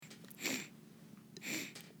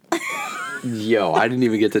Yo, I didn't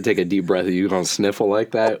even get to take a deep breath. Are you gonna sniffle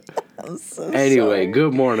like that? I'm so Anyway, sorry.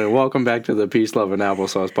 good morning. Welcome back to the Peace, Love, and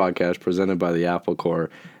Applesauce podcast presented by the Apple Core.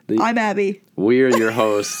 I'm Abby. We are your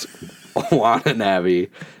hosts, Juan and Abby.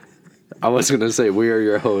 I was going to say we are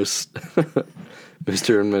your hosts,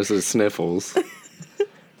 Mr. and Mrs. Sniffles.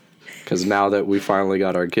 Because now that we finally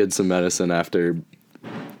got our kids some medicine after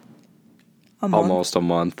almost a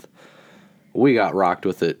month, we got rocked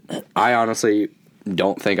with it. I honestly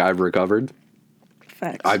don't think I've recovered.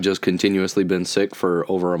 Facts. I've just continuously been sick for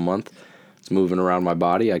over a month. It's moving around my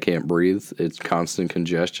body. I can't breathe. It's constant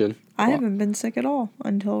congestion. I haven't been sick at all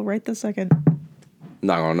until right this second.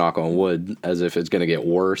 Not gonna knock on wood as if it's gonna get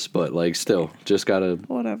worse, but like still, just gotta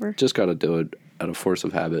do it out of force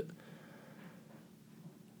of habit.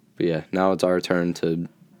 But yeah, now it's our turn to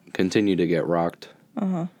continue to get rocked.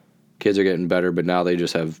 Kids are getting better, but now they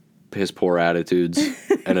just have piss poor attitudes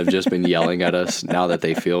and have just been yelling at us now that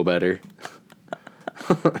they feel better.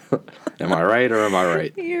 Am I right or am I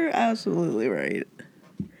right? You're absolutely right.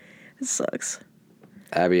 It sucks.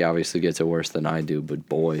 Abby obviously gets it worse than I do, but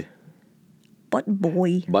boy,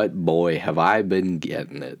 have I been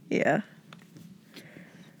getting it. Yeah.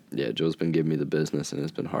 Yeah, Joe's been giving me the business, and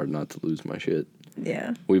it's been hard not to lose my shit.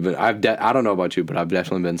 Yeah. I don't know about you, but I've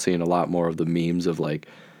definitely been seeing a lot more of the memes of like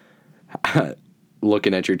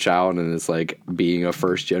looking at your child, and it's like being a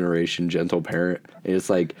first generation gentle parent. And it's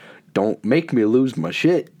like, don't make me lose my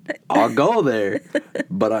shit. I'll go there.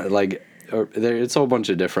 But it's a whole bunch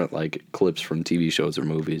of different like clips from TV shows or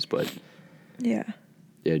movies, but Yeah.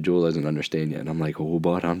 yeah, Jewel doesn't understand yet. And I'm like, oh,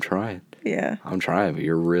 but I'm trying. Yeah. I'm trying, but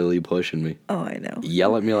you're really pushing me. Oh, I know.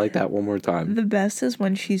 Yell at me like that one more time. The best is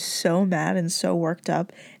when she's so mad and so worked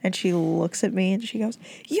up, and she looks at me and she goes,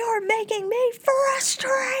 "You're making me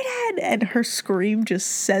frustrated!" And her scream just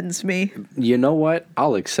sends me. You know what?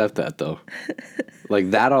 I'll accept that, though.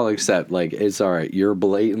 Like, that I'll accept. Like, it's all right. You're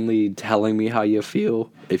blatantly telling me how you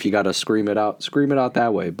feel. If you got to scream it out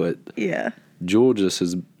that way. But Yeah. Jewel just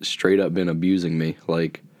has straight up been abusing me.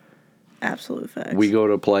 Like, Absolute facts. we go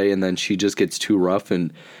to play, and then she just gets too rough.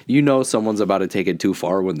 And you know someone's about to take it too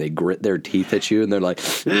far when they grit their teeth at you, and they're like,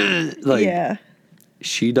 like, yeah.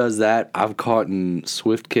 She does that. I've caught in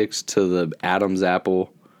swift kicks to the Adam's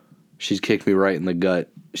apple. She's kicked me right in the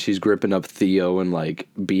gut. She's gripping up Theo and, like,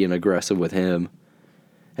 being aggressive with him.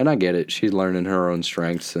 And I get it. She's learning her own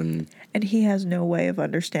strengths. And he has no way of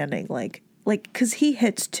understanding, like, because he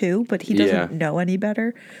hits too, but he doesn't know any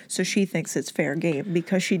better. So she thinks it's fair game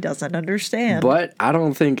because she doesn't understand. But I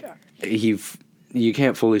don't think you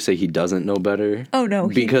can't fully say he doesn't know better. Oh, no.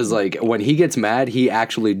 Because, like, when he gets mad, he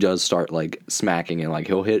actually does start, like, smacking. And, like,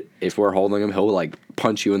 he'll hit, if we're holding him, he'll, like,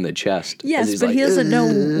 punch you in the chest. Yes, but like, he doesn't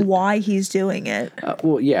know why he's doing it.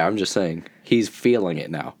 Well, yeah, I'm just saying. He's feeling it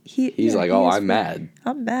now. He's like, oh, I'm mad.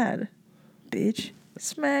 I'm mad. Bitch.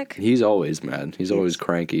 Smack. He's always mad. He's always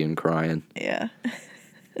cranky and crying. Yeah.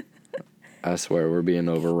 I swear, we're being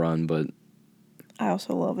overrun, but I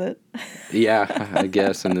also love it. yeah, I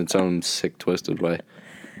guess in its own sick, twisted way.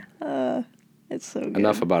 It's so good.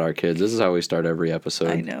 Enough about our kids. This is how we start every episode.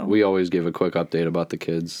 I know. We always give a quick update about the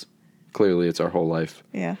kids. Clearly, it's our whole life.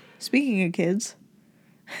 Yeah. Speaking of kids.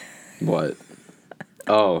 What?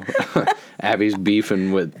 Oh, Abby's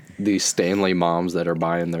beefing with these Stanley moms that are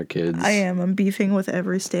buying their kids. I am. I'm beefing with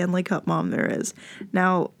every Stanley Cup mom there is.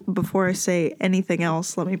 Now, before I say anything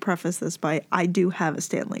else, let me preface this by I do have a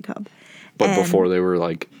Stanley Cup. But before they were,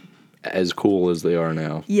 like, as cool as they are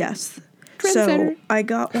now. Yes. So I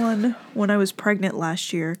got one when I was pregnant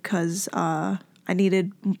last year because I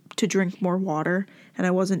needed to drink more water and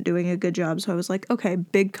I wasn't doing a good job. So I was like, okay,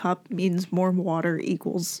 big cup means more water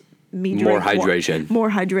equals me drink more hydration. More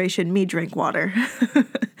hydration, me drink water.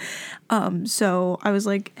 So I was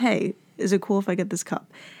like, hey, is it cool if I get this cup?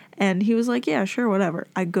 And he was like, yeah, sure, whatever.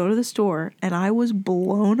 I go to the store and I was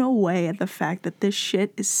blown away at the fact that this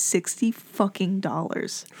shit is $60 fucking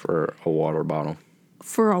for a water bottle.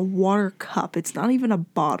 For a water cup. It's not even a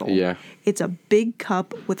bottle. Yeah. It's a big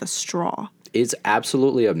cup with a straw. It's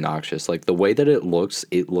absolutely obnoxious. Like, the way that it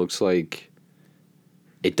looks like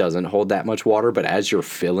it doesn't hold that much water, but as you're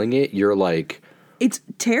filling it, you're like... It's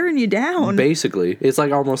tearing you down. Basically. It's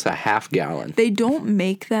like almost a half gallon. They don't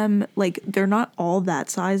make them, like, they're not all that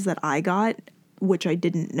size that I got, which I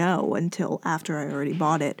didn't know until after I already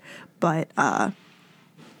bought it. But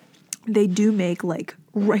they do make, like,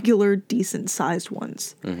 regular, decent-sized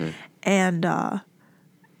ones. Mm-hmm. And,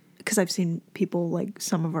 because I've seen people, like,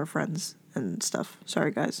 some of our friends and stuff.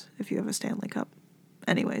 Sorry, guys, if you have a Stanley Cup.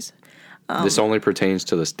 Anyways. This only pertains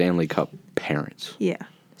to the Stanley Cup parents. Yeah.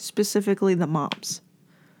 Specifically the moms.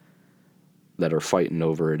 that are fighting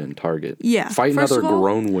over it in Target. Yeah. Fighting First other of all,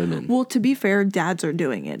 grown women. Well, to be fair, dads are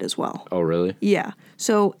doing it as well. Oh, really? Yeah.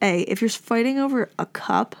 So, A, if you're fighting over a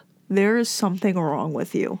cup, there is something wrong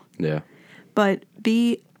with you. Yeah. But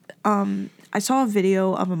B, I saw a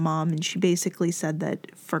video of a mom, and she basically said that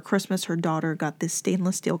for Christmas, her daughter got this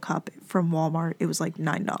stainless steel cup from Walmart. It was like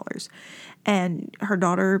 $9. And her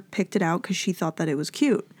daughter picked it out because she thought that it was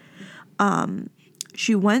cute.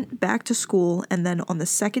 She went back to school, and then on the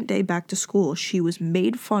second day back to school, she was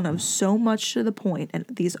made fun of so much to the point, and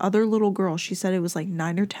these other little girls, she said it was like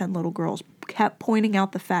 9 or 10 little girls, kept pointing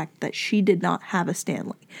out the fact that she did not have a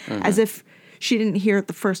Stanley, as if she didn't hear it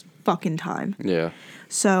the first fucking time. Yeah.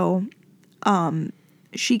 So,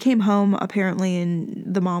 she came home apparently, and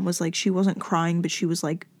the mom was like, she wasn't crying, but she was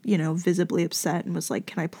like, you know, visibly upset, and was like,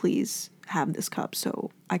 can I please have this cup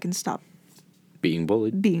so I can stop being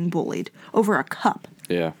bullied over a cup.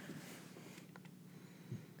 Yeah.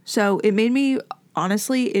 So it made me,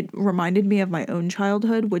 honestly, it reminded me of my own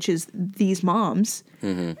childhood, which is these moms.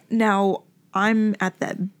 Mm-hmm. Now, I'm at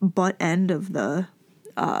that butt end of the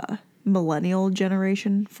millennial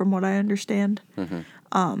generation, from what I understand.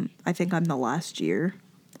 Mm-hmm. I think I'm the last year.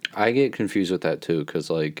 I get confused with that, too, because,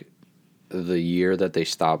 like, the year that they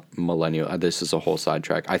stopped millennial, this is a whole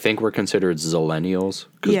sidetrack. I think we're considered zillennials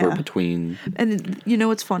because we're between. And you know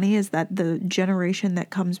what's funny is that the generation that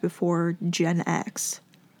comes before Gen X.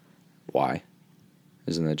 Y.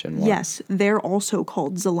 Isn't that Gen Y? Yes, they're also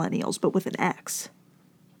called zillennials, but with an X.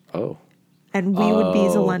 Oh. And we would be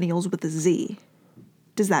zillennials with a Z.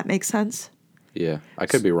 Does that make sense? Yeah. I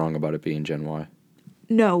could be wrong about it being Gen Y.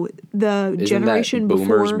 No, the Isn't generation that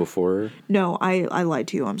boomers before? No, I lied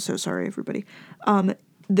to you. I'm so sorry, everybody.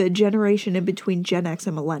 The generation in between Gen X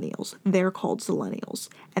and millennials, they're called zillennials.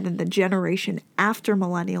 And then the generation after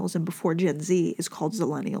millennials and before Gen Z is called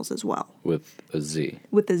zillennials as well. With a Z.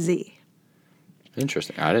 With a Z.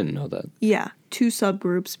 Interesting. I didn't know that. Yeah, 2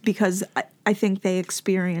 subgroups, because I think they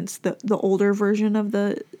experience the older version of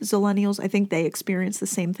the zillennials. I think they experience the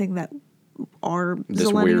same thing that our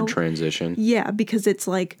this weird transition. Yeah, because it's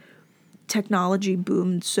like technology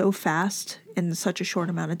boomed so fast in such a short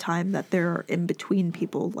amount of time that there are in between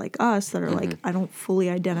people like us that are like, I don't fully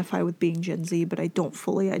identify with being Gen Z, but I don't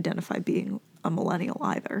fully identify being a millennial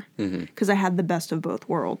either, because I had the best of both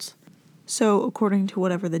worlds. So according to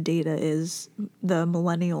whatever the data is, the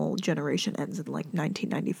millennial generation ends in like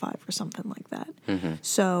 1995 or something like that.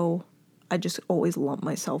 So I just always lump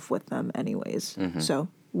myself with them anyways. So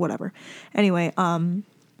whatever. Anyway,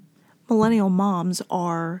 millennial moms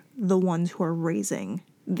are the ones who are raising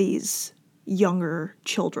these younger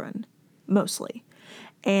children, mostly.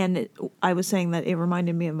 And I was saying that it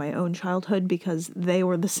reminded me of my own childhood because they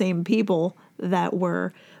were the same people that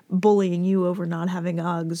were bullying you over not having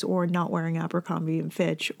Uggs or not wearing Abercrombie &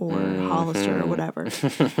 Fitch or Hollister or whatever.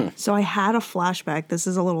 So I had a flashback. This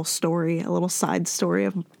is a little story, a little side story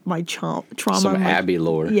of my trauma. Some Abby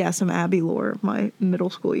lore. Yeah, some Abby lore of my middle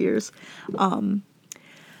school years. When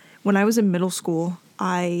I was in middle school,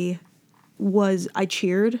 I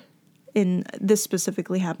cheered. This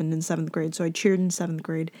specifically happened in 7th grade, so I cheered in 7th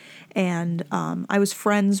grade, and I was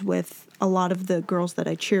friends with a lot of the girls that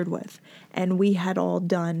I cheered with, and we had all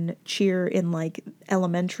done cheer in, like,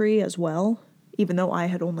 elementary as well, even though I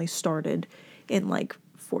had only started in, like,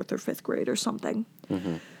 4th or 5th grade or something.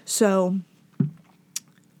 So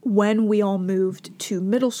when we all moved to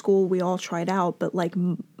middle school, we all tried out, but, like,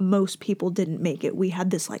 most people didn't make it. We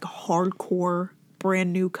had this, like, hardcore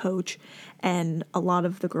brand new coach, and a lot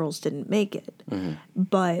of the girls didn't make it.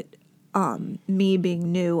 But me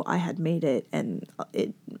being new, I had made it, and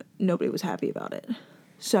nobody was happy about it.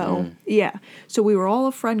 So yeah, so we were all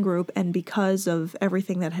a friend group, and because of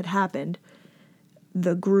everything that had happened,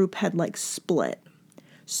 the group had like split.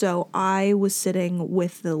 So I was sitting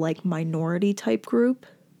with the like minority type group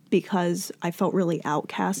because I felt really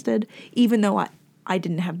outcasted, even though I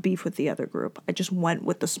didn't have beef with the other group. I just went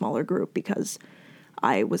with the smaller group because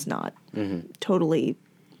I was not totally.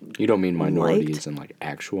 You don't mean minorities and like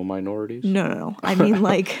actual minorities? No. I mean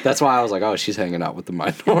like. That's why I was like, oh, she's hanging out with the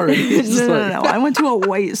minorities. No. I went to a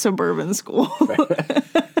white suburban school.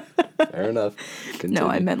 Fair enough. Continue. No,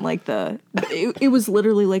 I meant like it was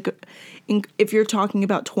literally like, if you're talking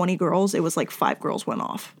about 20 girls, it was like 5 girls went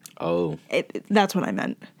off. Oh. That's what I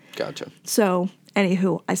meant. Gotcha. So,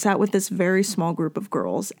 anywho, I sat with this very small group of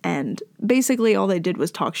girls, and basically all they did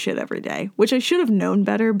was talk shit every day, which I should have known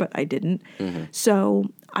better, but I didn't.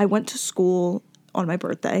 So I went to school on my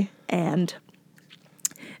birthday, and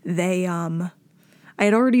they had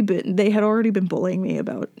already been bullying me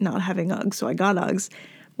about not having Uggs, so I got Uggs.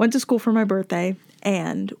 Went to school for my birthday,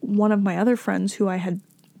 and one of my other friends who I had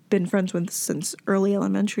been friends with since early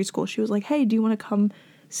elementary school. She was like, hey, do you want to come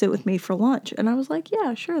sit with me for lunch? And I was like,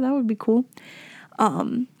 yeah, sure, that would be cool.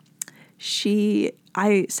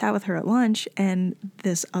 I sat with her at lunch, and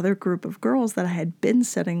this other group of girls that I had been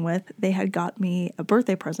sitting with, they had got me a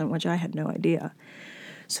birthday present, which I had no idea.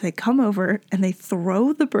 So they come over and they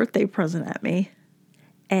throw the birthday present at me.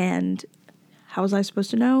 And how was I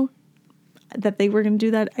supposed to know that they were going to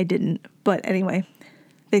do that? I didn't. But anyway,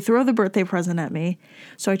 they throw the birthday present at me.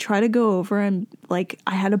 So I try to go over and, like,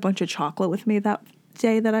 I had a bunch of chocolate with me that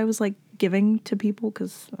day that I was, like, giving to people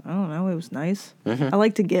because, I don't know, it was nice. I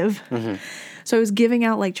like to give. So I was giving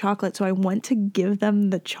out, like, chocolate. So I went to give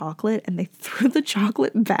them the chocolate, and they threw the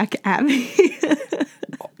chocolate back at me.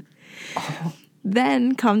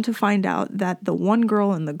 Then come to find out that the one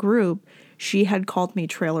girl in the group, she had called me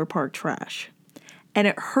trailer park trash. And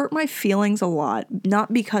it hurt my feelings a lot,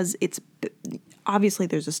 not because it's, obviously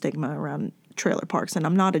there's a stigma around trailer parks, and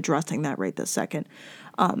I'm not addressing that right this second.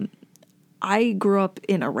 I grew up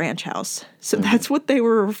in a ranch house, so that's what they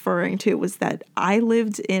were referring to, was that I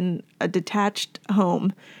lived in a detached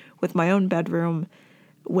home with my own bedroom,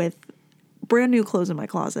 with brand new clothes in my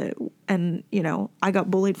closet, and, you know, I got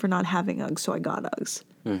bullied for not having Uggs, so I got Uggs.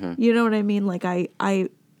 You know what I mean? Like, I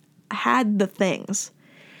had the things,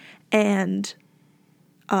 and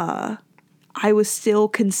I was still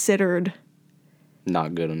considered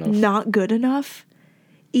not good enough,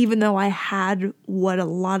 even though I had what a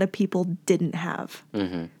lot of people didn't have.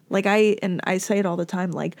 Like, I say it all the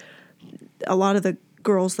time, like, a lot of the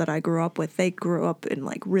girls that I grew up with, they grew up in,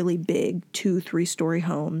 like, really big 2-3 story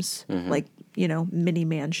homes, like, you know, mini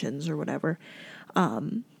mansions or whatever.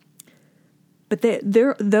 But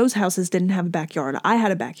those houses didn't have a backyard. I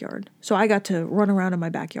had a backyard. So I got to run around in my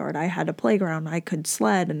backyard. I had a playground. I could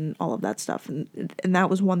sled and all of that stuff. And that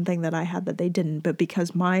was one thing that I had that they didn't. But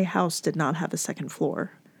because my house did not have a second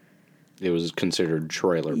floor, it was considered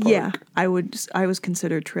trailer park. Yeah, I was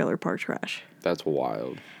considered trailer park trash. That's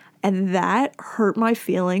wild. And that hurt my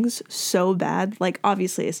feelings so bad. Like,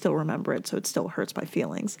 obviously, I still remember it, so it still hurts my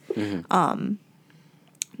feelings.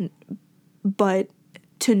 But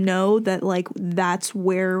to know that, like, that's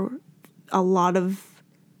where a lot of...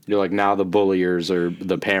 You're like, now the bulliers are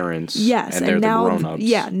the parents. Yes. And they're now, the grown-ups.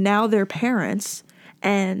 Yeah, now they're parents,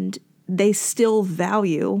 and they still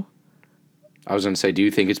value... I was going to say, do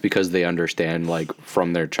you think it's because they understand, like,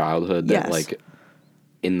 from their childhood that, like,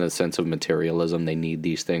 in the sense of materialism, they need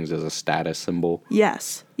these things as a status symbol?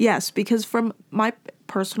 Yes, because from my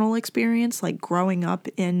personal experience, like, growing up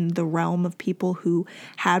in the realm of people who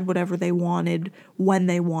had whatever they wanted when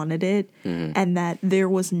they wanted it, and that there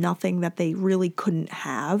was nothing that they really couldn't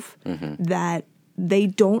have, that they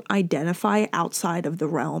don't identify outside of the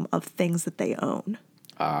realm of things that they own.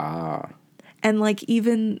 And, like,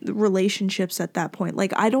 even relationships at that point,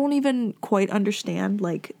 like, I don't even quite understand,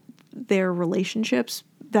 like, their relationships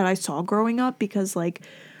that I saw growing up, because, like,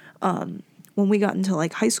 when we got into,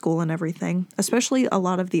 like, high school and everything, especially a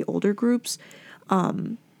lot of the older groups,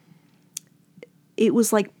 it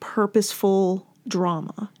was, like, purposeful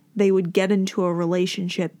drama. They would get into a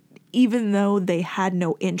relationship even though they had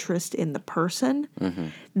no interest in the person.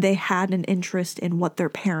 They had an interest in what their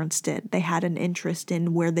parents did. They had an interest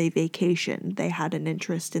in where they vacationed. They had an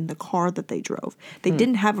interest in the car that they drove. They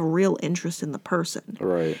didn't have a real interest in the person.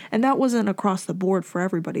 Right. And that wasn't across the board for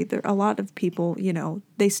everybody. There, a lot of people, you know,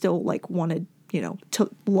 they still, like, wanted, you know, to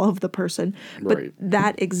love the person. But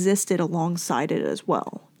that existed alongside it as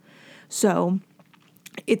well. So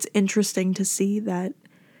it's interesting to see that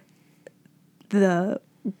the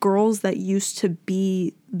girls that used to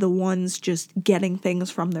be the ones just getting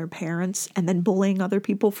things from their parents and then bullying other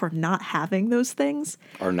people for not having those things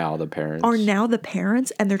are now the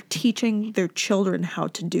parents. And they're teaching their children how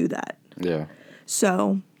to do that. Yeah.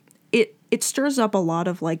 So it stirs up a lot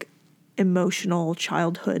of, like, emotional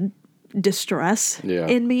childhood distress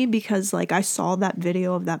in me, because, like, I saw that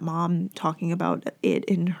video of that mom talking about it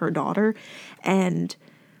in her daughter, and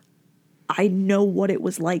I know what it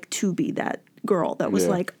was like to be that girl that was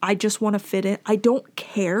like, I just want to fit in. I don't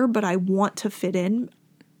care, but I want to fit in.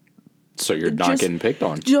 So you're not getting picked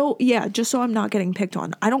on. Just so I'm not getting picked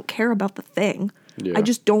on. I don't care about the thing. Yeah. I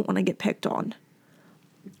just don't want to get picked on.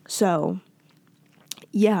 So,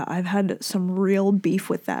 yeah, I've had some real beef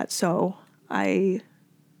with that. So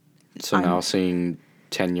now seeing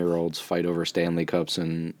 10-year-olds fight over Stanley Cups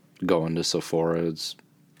and going to Sephora, it's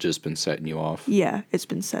just been setting you off. Yeah, it's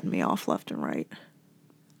been setting me off left and right.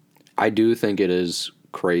 I do think it is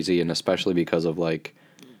crazy, and especially because of, like,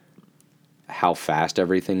 how fast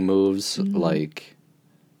everything moves. Like,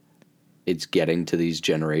 it's getting to these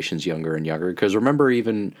generations younger and younger. Because remember,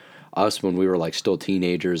 even us when we were like still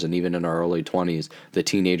teenagers and even in our early 20s, the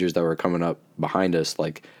teenagers that were coming up behind us,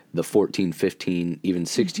 like the 14, 15, even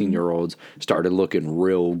 16-year-olds started looking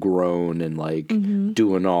real grown and like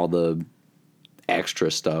doing all the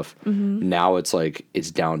extra stuff. Now it's like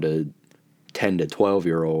it's down to 10 to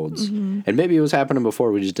 12-year-olds. And maybe it was happening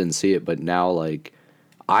before, we just didn't see it, but now like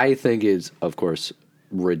I think it's of course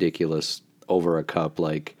ridiculous over a cup.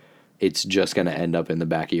 Like it's just going to end up in the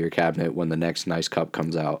back of your cabinet when the next nice cup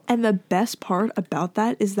comes out. And the best part about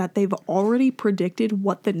that is that they've already predicted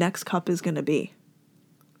what the next cup is going to be.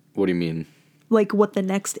 What do you mean? Like what the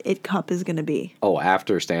next it cup is going to be. Oh,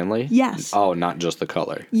 after Stanley? Yes. Oh, not just the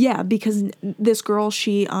color. Yeah, because this girl,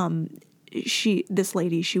 this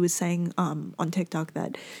lady, she was saying on TikTok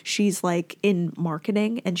that she's like in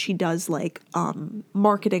marketing and she does like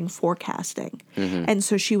marketing forecasting. And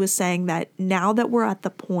so she was saying that now that we're at the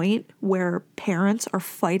point where parents are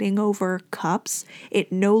fighting over cups,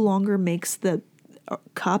 it no longer makes the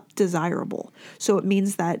cup desirable. So it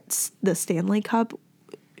means that the Stanley Cup,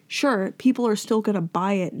 sure, people are still going to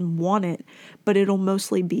buy it and want it, but it'll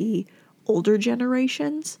mostly be older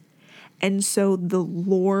generations. And so the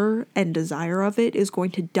lure and desire of it is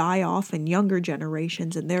going to die off in younger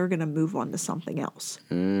generations, and they're going to move on to something else.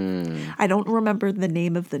 I don't remember the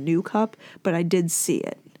name of the new cup, but I did see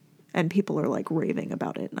it. And people are like raving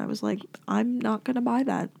about it. And I was like, I'm not going to buy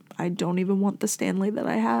that. I don't even want the Stanley that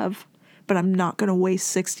I have. But I'm not going to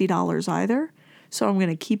waste $60 either. So I'm going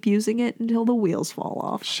to keep using it until the wheels fall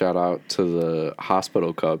off. Shout out to the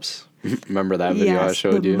hospital cups. Remember that video I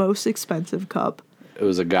showed you? The most expensive cup. It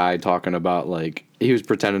was a guy talking about, like, he was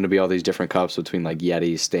pretending to be all these different cups between, like,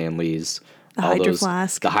 Yetis, Stanleys. The Hydro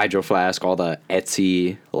Flask. The Hydro Flask, all the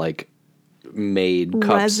Etsy, like, made cups.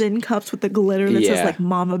 Resin cups with the glitter that says, like,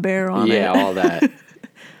 Mama Bear on it. Yeah, all that.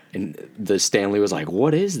 And the Stanley was like,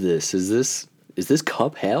 what is this? Is this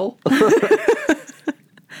cup hell?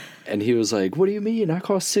 And he was like, what do you mean? I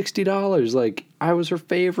cost $60. Like, I was her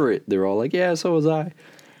favorite. They were all like, yeah, so was I.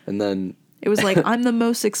 And then... It was like, I'm the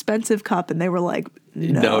most expensive cup. And they were like,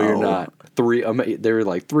 no, you're not. They were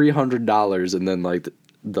like $300. And then like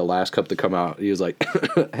the last cup to come out, he was like,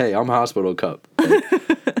 hey, I'm hospital cup.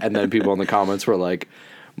 And then people in the comments were like,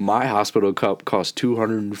 my hospital cup cost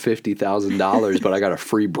 $250,000, but I got a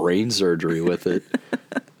free brain surgery with it.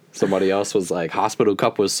 Somebody else was like, hospital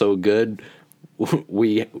cup was so good,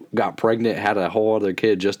 we got pregnant, had a whole other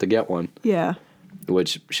kid just to get one. Yeah.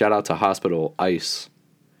 Which, shout out to Hospital Ice.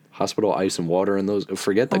 Hospital Ice and water in those.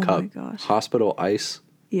 Forget the cup. Oh my gosh. Hospital Ice.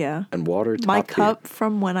 Yeah. And water. My cup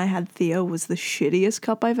from when I had Theo was the shittiest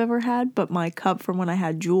cup I've ever had, but my cup from when I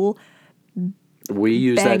had Jewel. We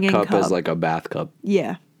use that cup as like a bath cup.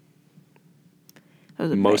 Yeah. That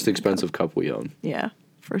was most expensive cup we own. Yeah,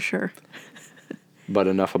 for sure. But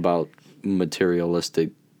enough about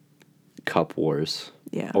materialistic cup wars.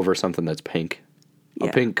 Yeah. Over something that's pink. Yeah.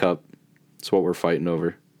 A pink cup. That's what we're fighting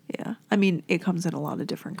over. Yeah. I mean, it comes in a lot of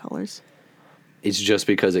different colors. It's just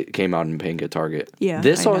because it came out in pink at Target. Yeah,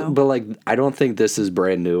 But like, I don't think this is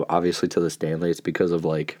brand new, obviously, to the Stanley. It's because of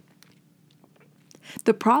like...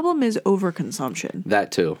 The problem is overconsumption.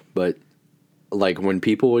 That too. But like when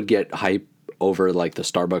people would get hype over like the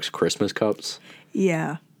Starbucks Christmas cups.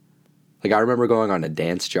 Yeah. Like I remember going on a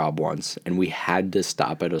dance job once and we had to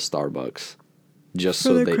stop at a Starbucks just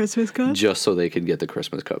so they could get the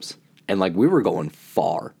Christmas cups. And like we were going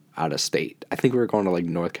far out of state. I think we were going to like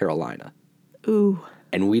North Carolina. Ooh.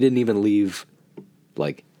 And we didn't even leave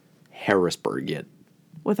like Harrisburg yet.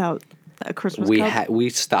 Without a Christmas cup? We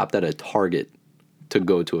stopped at a Target to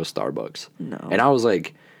go to a Starbucks. No. And I was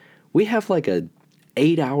like, we have like a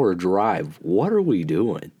 8-hour drive. What are we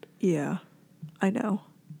doing? Yeah. I know.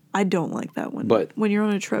 I don't like that one. But when you're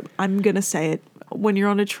on a trip, I'm going to say it. When you're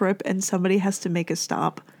on a trip and somebody has to make a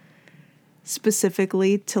stop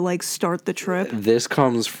specifically to like start the trip. This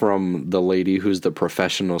comes from the lady who's the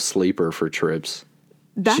professional sleeper for trips.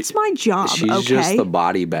 That's my job, she's just the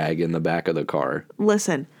body bag in the back of the car.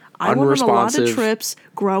 Listen, I went on a lot of trips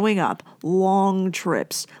growing up, long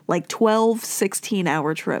trips, like 12,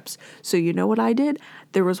 16-hour trips. So you know what I did?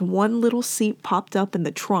 There was one little seat popped up in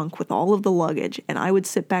the trunk with all of the luggage, and I would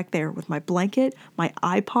sit back there with my blanket, my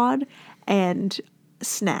iPod, and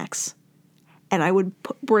snacks. And I would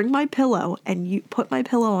bring my pillow and put my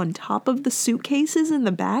pillow on top of the suitcases in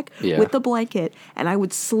the back with the blanket, and I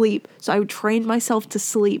would sleep. So I would train myself to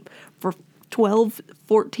sleep for 12,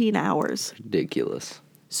 14 hours. Ridiculous.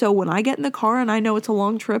 So when I get in the car and I know it's a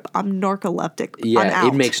long trip, I'm narcoleptic. Yeah, I'm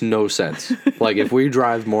out. It makes no sense. Like if we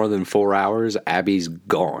drive more than 4 hours, Abby's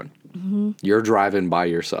gone. Mm-hmm. You're driving by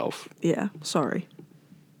yourself. Yeah, sorry.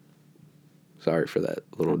 Sorry for that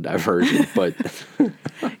little diversion, but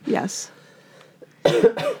Yes.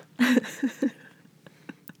 what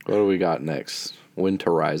do we got next?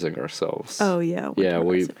 Winterizing ourselves. Oh, yeah. Yeah,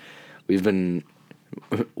 winterizing. we've been,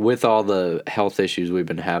 with all the health issues we've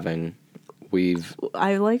been having,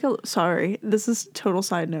 Sorry, this is total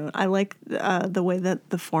side note. I like the way that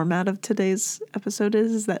the format of today's episode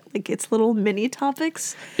is that like it's little mini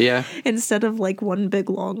topics. Yeah. Instead of like one big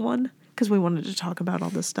long one, because we wanted to talk about all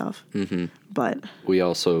this stuff. Mm-hmm. But we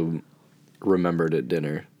also remembered at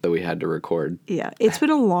dinner that we had to record. Yeah, it's been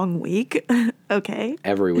a long week. Okay.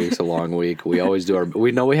 Every week's a long week. We always do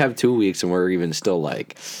we know we have 2 weeks and we're even still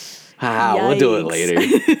like, we'll do it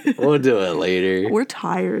later. We'll do it later. We're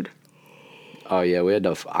tired. Oh, yeah, we had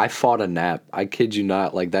to... I fought a nap. I kid you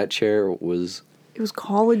not. Like, that chair was... It was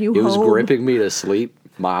calling you home. It was gripping me to sleep.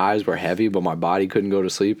 My eyes were heavy, but my body couldn't go to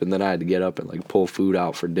sleep. And then I had to get up and, like, pull food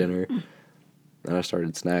out for dinner. Then I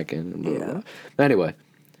started snacking. Yeah. But anyway,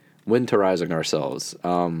 winterizing ourselves.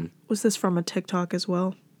 Was this from a TikTok as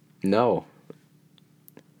well? No.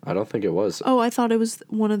 I don't think it was. Oh, I thought it was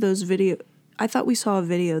one of those I thought we saw a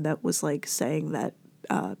video that was, like, saying that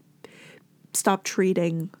stop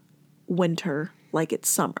treating winter like it's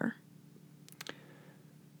summer.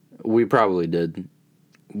 We probably did.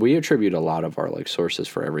 We attribute a lot of our like sources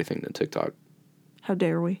for everything to TikTok. How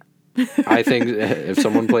dare we? I think if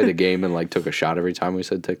someone played a game and like took a shot every time we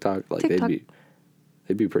said TikTok, like TikTok.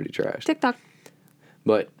 they'd be pretty trash. TikTok.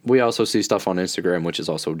 But we also see stuff on Instagram, which is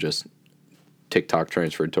also just TikTok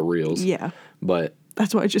transferred to Reels. Yeah. But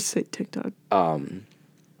that's why I just say TikTok.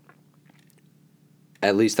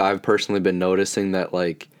 At least I've personally been noticing that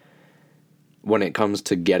like when it comes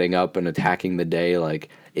to getting up and attacking the day, like,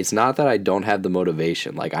 it's not that I don't have the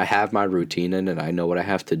motivation. Like, I have my routine in and I know what I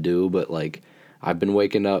have to do, but, like, I've been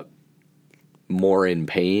waking up more in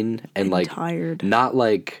pain and like, tired. Not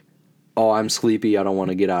like, oh, I'm sleepy, I don't want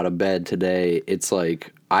to get out of bed today. It's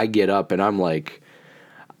like, I get up and I'm like,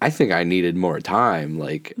 I think I needed more time.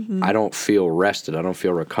 Like, I don't feel rested. I don't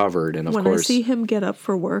feel recovered. And, of course... When I see him get up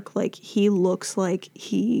for work, like, he looks like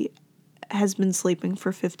he has been sleeping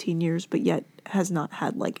for 15 years, but yet has not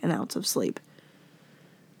had, like, an ounce of sleep.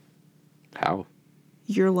 How?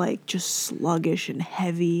 You're, like, just sluggish and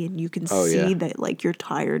heavy, and you can see that, like, you're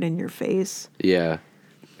tired in your face. Yeah.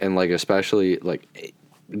 And, like, especially, like,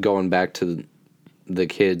 going back to the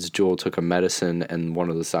kids, Jewel took a medicine, and one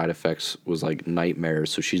of the side effects was, like, nightmares.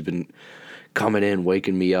 So she's been coming in,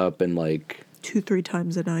 waking me up, and, like... 2-3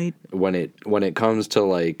 times a night. When it comes to,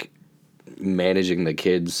 like, managing the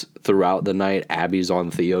kids throughout the night, Abby's on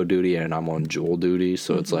Theo duty and I'm on Jewel duty,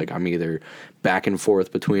 so it's like I'm either back and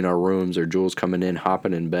forth between our rooms or Jewel's coming in,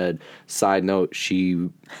 hopping in bed. Side note, she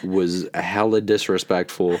was hella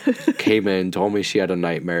disrespectful, came in, told me she had a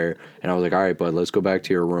nightmare, and I was like, all right, bud, let's go back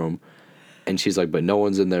to your room. And she's like, but no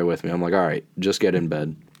one's in there with me. I'm like, all right, just get in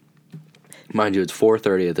bed. Mind you, it's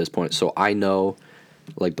 4:30 at this point, so I know,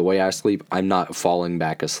 like, the way I sleep, I'm not falling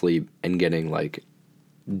back asleep and getting, like,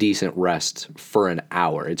 decent rest for an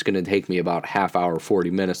hour. It's going to take me about half hour,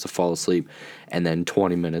 40 minutes to fall asleep, and then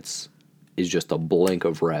 20 minutes is just a blink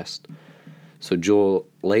of rest. So Jewel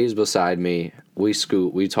lays beside me, we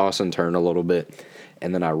scoot, we toss and turn a little bit,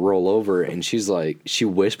 and then I roll over, and she's like, she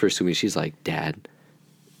whispers to me, she's like, Dad,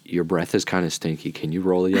 your breath is kind of stinky, can you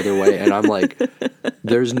roll the other way? And I'm like,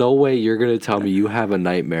 there's no way you're going to tell me you have a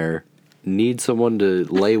nightmare, need someone to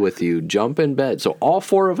lay with you, jump in bed. So all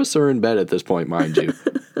 4 of us are in bed at this point, mind you.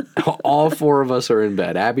 All 4 of us are in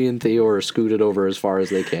bed. Abby and Theo are scooted over as far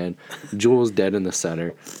as they can. Jewel's dead in the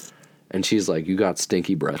center. And she's like, you got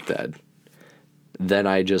stinky breath, Dad. Then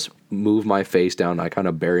I just move my face down. I kind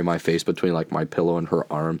of bury my face between like my pillow and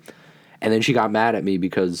her arm. And then she got mad at me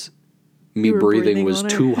because me breathing was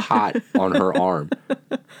too hot on her arm.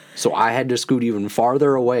 So I had to scoot even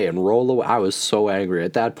farther away and roll away. I was so angry.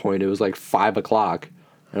 At that point, it was like 5 o'clock.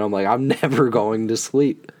 And I'm like, I'm never going to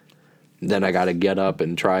sleep. Then I got to get up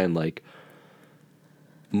and try and, like,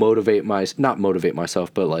 not motivate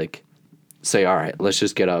myself, but, like, say, all right, let's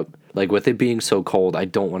just get up. Like, with it being so cold, I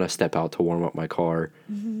don't want to step out to warm up my car.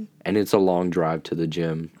 Mm-hmm. And it's a long drive to the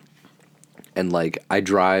gym. And, like, I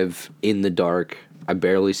drive in the dark. I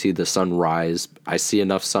barely see the sun rise. I see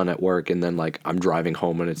enough sun at work, and then, like, I'm driving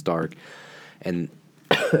home and it's dark. And,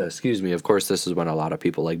 excuse me, of course, this is when a lot of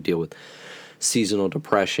people, like, deal with seasonal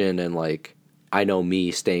depression, and, like, I know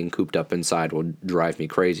me staying cooped up inside will drive me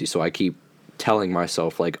crazy. So I keep telling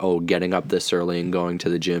myself, like, oh, getting up this early and going to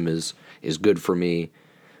the gym is good for me.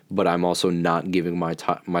 But I'm also not giving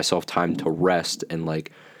myself time to rest. And,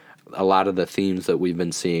 like, a lot of the themes that we've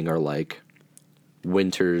been seeing are, like,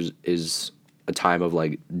 winter is a time of,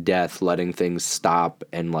 like, death, letting things stop,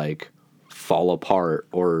 and, like, fall apart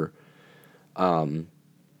or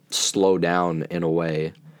slow down in a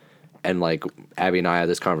way. And like Abby and I had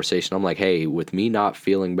this conversation. I'm like, hey, with me not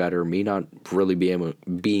feeling better, me not really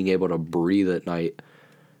being able to breathe at night,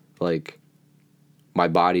 like my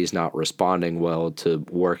body's not responding well to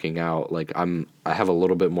working out. Like I have a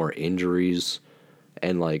little bit more injuries,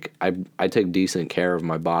 and like I take decent care of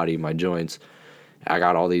my body, my joints. I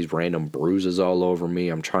got all these random bruises all over me.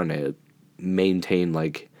 I'm trying to maintain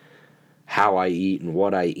like how I eat and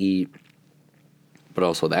what I eat, but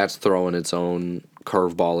also that's throwing its own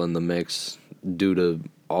curveball in the mix due to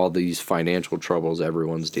all these financial troubles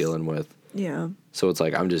everyone's dealing with. Yeah. So it's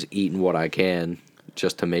like I'm just eating what I can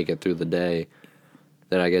just to make it through the day.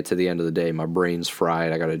 Then I get to the end of the day, my brain's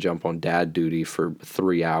fried. I got to jump on dad duty for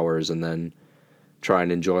 3 hours and then try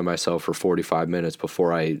and enjoy myself for 45 minutes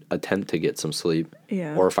before I attempt to get some sleep.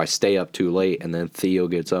 Yeah. Or if I stay up too late and then Theo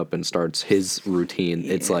gets up and starts his routine,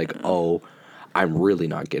 it's like, oh, I'm really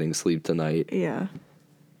not getting sleep tonight. Yeah.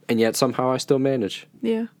 And yet somehow I still manage.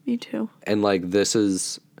 Yeah, me too. And like this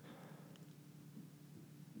is,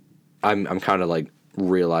 I'm kind of like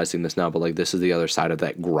realizing this now, but like this is the other side of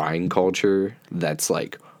that grind culture that's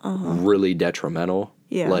like really detrimental.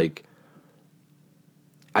 Yeah. Like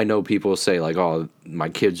I know people say like, oh, my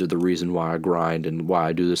kids are the reason why I grind and why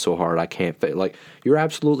I do this so hard. I can't fit. Like, you're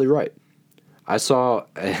absolutely right. I saw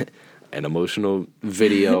an emotional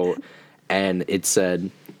video and it said,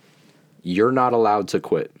 you're not allowed to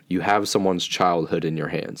quit. You have someone's childhood in your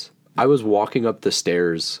hands. I was walking up the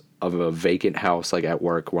stairs of a vacant house like at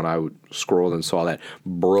work when I scrolled and saw that,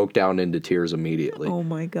 broke down into tears immediately. Oh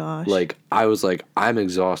my gosh. Like, I was like, I'm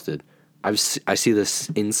exhausted. I see this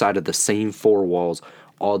inside of the same four walls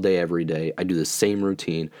all day, every day. I do the same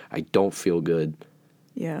routine. I don't feel good.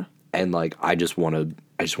 Yeah. And like, I just want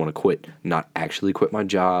to quit. Not actually quit my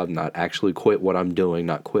job, not actually quit what I'm doing,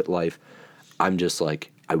 not quit life. I'm just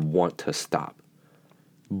like, I want to stop.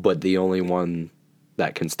 But the only one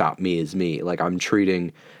that can stop me is me. Like, I'm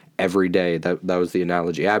treating every day, that was the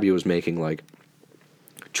analogy Abby was making, like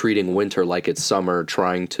treating winter like it's summer,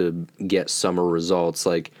 trying to get summer results,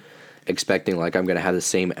 like expecting like I'm going to have the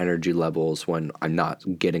same energy levels when I'm not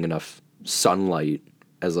getting enough sunlight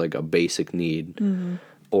as like a basic need. Mm-hmm.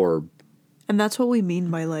 Or and that's what we mean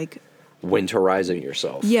by like winterizing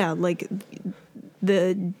yourself. Yeah, like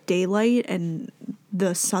the daylight and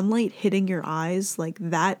the sunlight hitting your eyes, like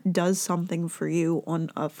that does something for you on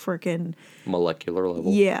a freaking molecular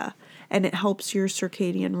level. Yeah. And it helps your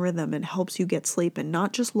circadian rhythm and helps you get sleep, and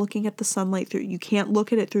not just looking at the sunlight through. You can't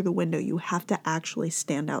look at it through the window. You have to actually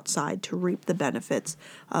stand outside to reap the benefits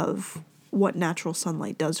of what natural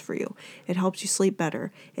sunlight does for you. It helps you sleep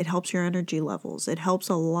better. It helps your energy levels. It helps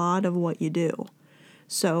a lot of what you do.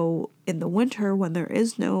 So in the winter, when there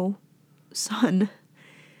is no sun,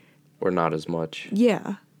 or not as much.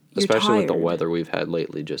 Yeah. Especially with the weather we've had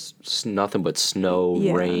lately, just nothing but snow,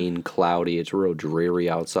 rain, cloudy. It's real dreary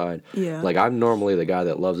outside. Yeah. Like, I'm normally the guy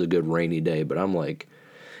that loves a good rainy day, but I'm like,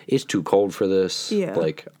 it's too cold for this. Yeah.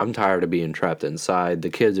 Like, I'm tired of being trapped inside. The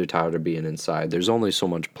kids are tired of being inside. There's only so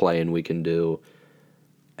much playing we can do.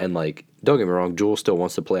 And, like, don't get me wrong, Jewel still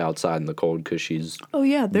wants to play outside in the cold because she's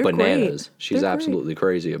they're bananas. Great. She's they're absolutely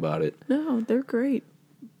crazy about it. No, they're great.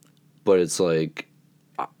 But it's like,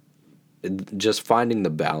 just finding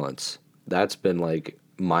the balance. That's been like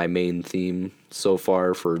my main theme so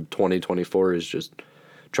far for 2024, is just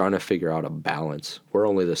trying to figure out a balance. We're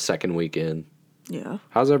only the second week in. Yeah.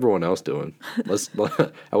 How's everyone else doing?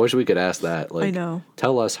 I wish we could ask that. Like, I know.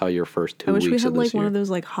 Tell us how your first 2 weeks of this I wish we had like year. one of those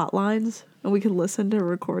like hotlines and we could listen to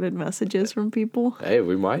recorded messages from people. Hey,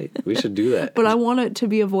 we might. We should do that. But I want it to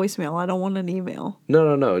be a voicemail. I don't want an email.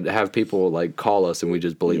 No. Have people like call us and we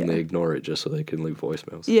just blatantly ignore it just so they can leave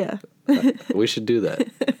voicemails. Yeah. We should do that.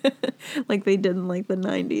 Like they did in like the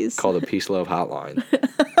 90s. Call the Peace Love Hotline.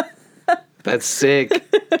 That's sick.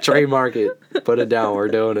 Trademark it. Put it down. We're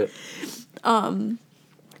doing it.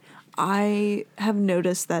 I have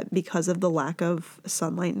noticed that because of the lack of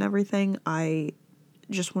sunlight and everything, I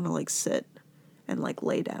just want to like sit and like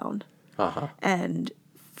lay down. Uh-huh. And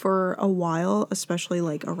for a while, especially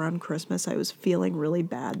like around Christmas, I was feeling really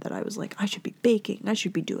bad that I was like, I should be baking, I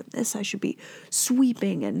should be doing this, I should be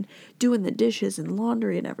sweeping and doing the dishes and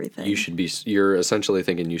laundry and everything. You're essentially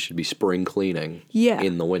thinking you should be spring cleaning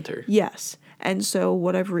in the winter. Yes. And so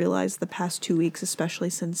what I've realized the past 2 weeks, especially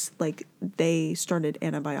since like they started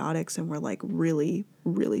antibiotics and were like really,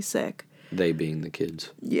 really sick. They being the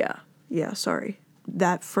kids. Yeah. Yeah, sorry.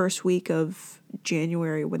 That first week of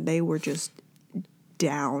January when they were just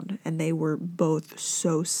down and they were both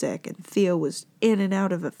so sick and Theo was in and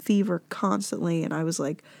out of a fever constantly, and I was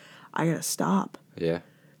like, I gotta stop. Yeah.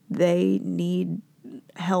 they need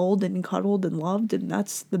held and cuddled and loved, and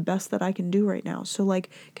that's the best that I can do right now. So, like,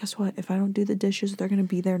 guess what? If I don't do the dishes, they're going to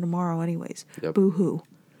be there tomorrow anyways. Yep. Boo-hoo.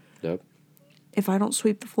 Yep. If I don't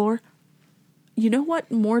sweep the floor, you know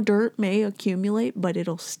what? More dirt may accumulate, but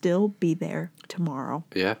it'll still be there tomorrow.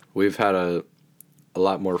 Yeah. We've had a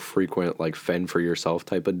lot more frequent, like, fend for yourself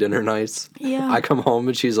type of dinner nights. Yeah. I come home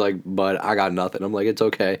and she's like, "But I got nothing." I'm like, "It's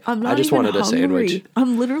okay. I'm not I just even wanted a hungry. sandwich."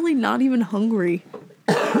 I'm literally not even hungry.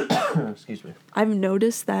 Excuse me. I've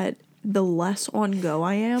noticed that the less on go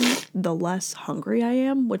I am, the less hungry I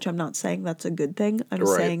am, which I'm not saying that's a good thing. I'm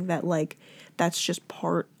Right. saying that, like, that's just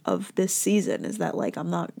part of this season, is that, like, I'm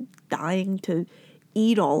not dying to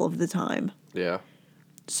eat all of the time. Yeah.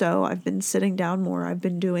 So I've been sitting down more. I've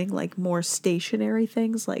been doing, like, more stationary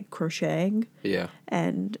things like crocheting. Yeah.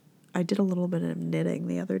 And I did a little bit of knitting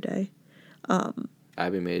the other day.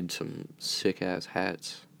 Abby made some sick-ass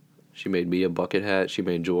hats. She made me a bucket hat. She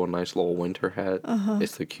made Jewel a nice little winter hat.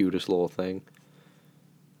 It's the cutest little thing.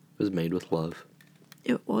 It was made with love.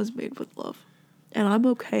 It was made with love. And I'm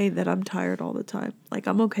okay that I'm tired all the time. Like,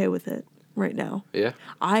 I'm okay with it right now. Yeah.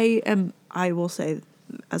 I will say,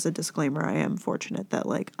 as a disclaimer, I am fortunate that,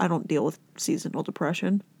 like, I don't deal with seasonal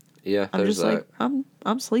depression. Yeah, I'm there's just that. like,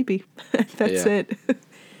 I'm sleepy. That's Yeah. it.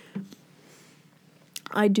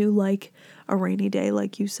 I do like a rainy day,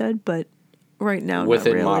 like you said, but right now,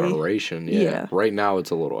 Within not really. moderation, yeah. Yeah. Right now,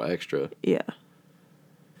 it's a little extra. Yeah.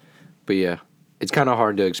 But yeah, it's kind of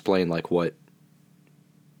hard to explain, like, what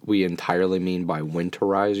we entirely mean by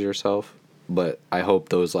winterize yourself. But I hope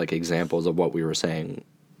those, like, examples of what we were saying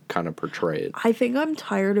kind of portray it. I think I'm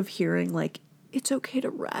tired of hearing, like, it's okay to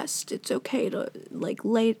rest. It's okay to,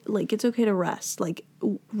 it's okay to rest. Like,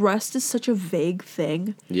 rest is such a vague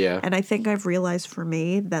thing. Yeah. And I think I've realized for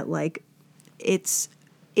me that, like, it's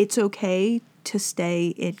okay to stay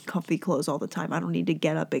in comfy clothes all the time. I don't need to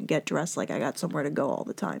get up and get dressed like I got somewhere to go all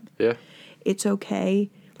the time. Yeah. It's okay.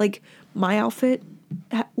 Like, my outfit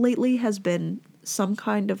lately has been some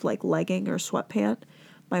kind of, like, legging or sweatpant,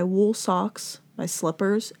 my wool socks, my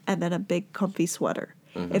slippers, and then a big comfy sweater.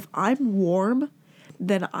 Mm-hmm. If I'm warm,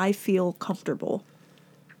 then I feel comfortable.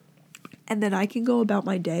 And then I can go about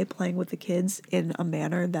my day playing with the kids in a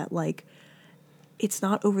manner that, like, it's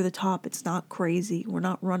not over the top. It's not crazy. We're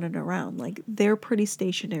not running around. Like, they're pretty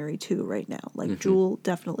stationary too right now. Like, Jewel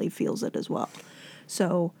definitely feels it as well.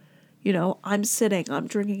 So, you know, I'm sitting, I'm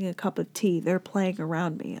drinking a cup of tea. They're playing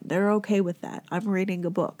around me, and they're okay with that. I'm reading a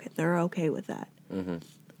book, and they're okay with that. Mm-hmm.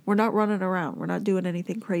 We're not running around. We're not doing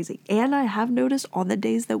anything crazy. And I have noticed on the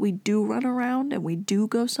days that we do run around and we do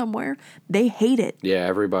go somewhere, they hate it. Yeah,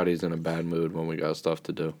 everybody's in a bad mood when we got stuff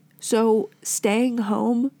to do. So staying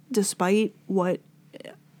home, despite what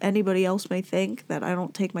anybody else may think, that I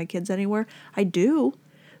don't take my kids anywhere, I do.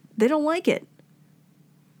 They don't like it.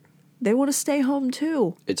 They want to stay home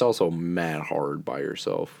too. It's also mad hard by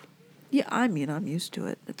yourself. Yeah, I mean, I'm used to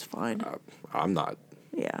it. It's fine. I'm not.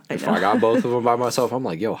 Yeah, If I got both of them by myself, I'm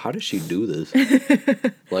like, yo, how does she do this?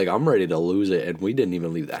 Like, I'm ready to lose it, and we didn't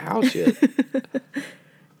even leave the house yet.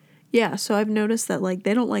 Yeah, so I've noticed that, like,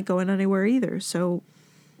 they don't like going anywhere either, so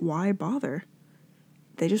why bother?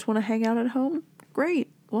 They just want to hang out at home?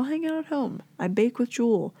 Great, we'll hang out at home. I bake with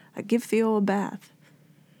Jewel. I give Theo a bath.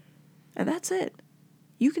 And that's it.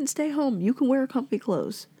 You can stay home. You can wear comfy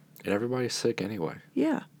clothes. And everybody's sick anyway.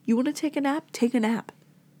 Yeah. You want to take a nap? Take a nap.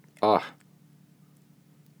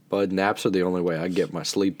 But naps are the only way I get my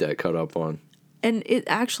sleep debt cut up on. And it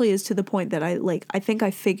actually is to the point that I think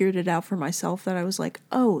I figured it out for myself, that I was like,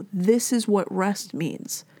 oh, this is what rest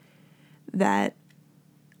means. That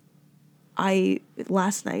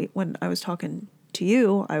last night when I was talking to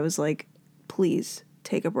you, I was like, please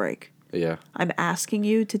take a break. Yeah. I'm asking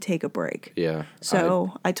you to take a break. Yeah.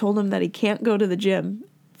 So I told him that he can't go to the gym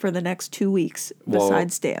for the next 2 weeks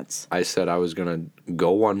besides dance. I said I was going to go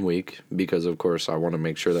 1 week because, of course, I want to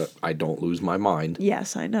make sure that I don't lose my mind.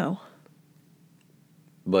 Yes, I know.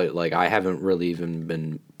 But, like, I haven't really even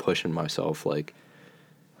been pushing myself, like,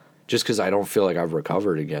 just because I don't feel like I've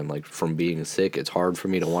recovered again. Like, from being sick, it's hard for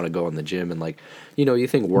me to want to go in the gym. And, like, you know, you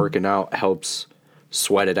think working out helps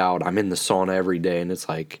sweat it out. I'm in the sauna every day, and it's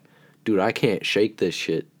like, dude, I can't shake this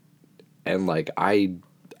shit. And, like, I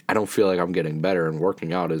don't feel like I'm getting better, and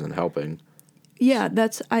working out isn't helping. Yeah,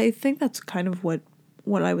 I think that's kind of what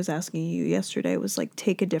I was asking you yesterday was, like,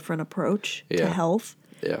 take a different approach to health.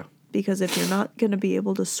 Yeah. Because if you're not going to be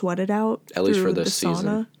able to sweat it out at least for the this sauna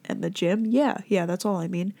season and the gym, yeah, that's all I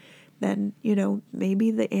mean, then, you know, maybe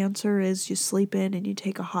the answer is you sleep in and you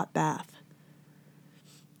take a hot bath.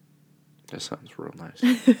 That sounds real nice.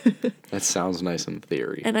 That sounds nice in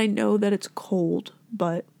theory. And I know that it's cold,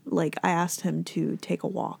 but like, I asked him to take a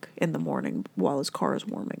walk in the morning while his car is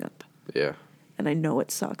warming up. Yeah. And I know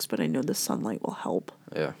it sucks, but I know the sunlight will help.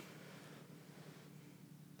 Yeah.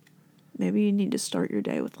 Maybe you need to start your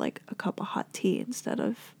day with, like, a cup of hot tea instead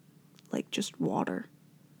of, like, just water.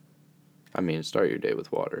 I mean, start your day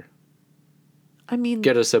with water. I mean...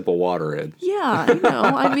 Get a sip of water in. Yeah, I know.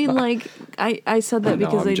 I mean, like, I said that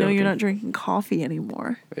because I know joking. you're not drinking coffee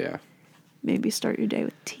anymore. Yeah. Maybe start your day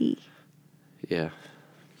with tea. Yeah.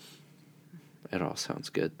 It all sounds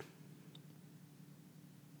good.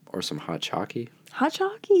 Or some hot chockey. Hot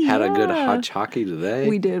chockey, Had a good hot chockey today.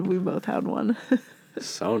 We did. We both had one.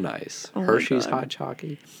 So nice. Oh Hershey's hot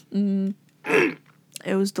chockey.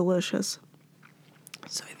 It was delicious.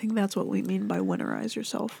 So I think that's what we mean by winterize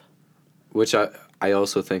yourself. Which I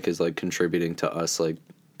also think is, like, contributing to us, like,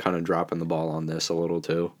 kind of dropping the ball on this a little,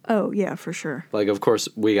 too. Oh, yeah, for sure. Like, of course,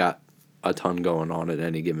 we got a ton going on at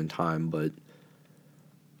any given time, but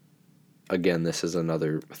again, this is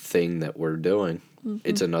another thing that we're doing. Mm-hmm.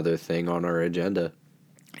 It's another thing on our agenda.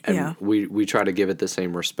 And yeah. we try to give it the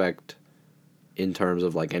same respect in terms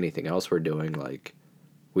of, like, anything else we're doing. Like,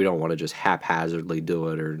 we don't want to just haphazardly do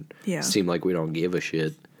it or seem like we don't give a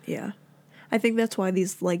shit. Yeah. I think that's why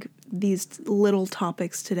these little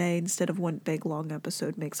topics today instead of one big long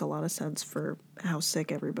episode makes a lot of sense for how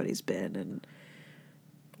sick everybody's been and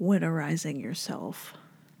winterizing yourself.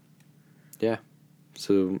 Yeah.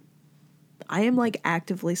 So I am, like,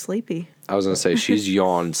 actively sleepy. I was going to say, she's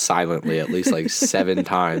yawned silently at least, like, 7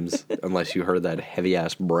 times, unless you heard that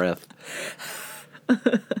heavy-ass breath.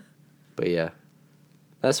 But, yeah.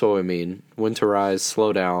 That's what we mean. Winterize,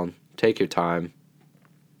 slow down, take your time.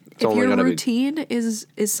 If your routine is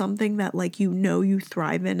something that, like, you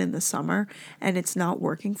thrive in the summer and it's not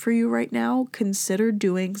working for you right now, consider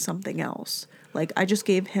doing something else. Like, I just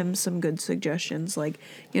gave him some good suggestions. Like,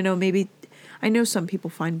 maybe... I know some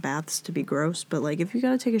people find baths to be gross, but, like, if you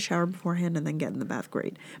gotta take a shower beforehand and then get in the bath,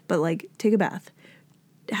 great. But, like, take a bath.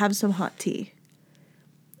 Have some hot tea.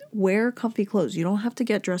 Wear comfy clothes. You don't have to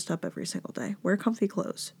get dressed up every single day. Wear comfy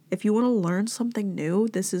clothes. If you want to learn something new,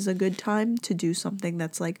 this is a good time to do something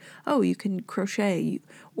that's like, oh, you can crochet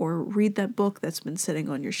or read that book that's been sitting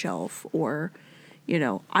on your shelf. Or,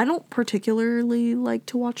 I don't particularly like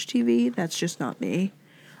to watch TV. That's just not me.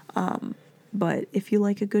 But if you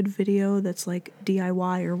like a good video that's like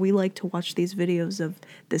DIY, or we like to watch these videos of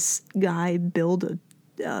this guy build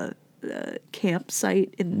a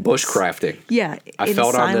campsite in bushcrafting. Yeah, I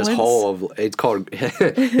fell down this hole of it's called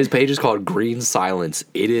his page is called Green Silence.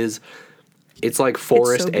 It's like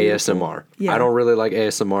forest ASMR. Yeah. I don't really like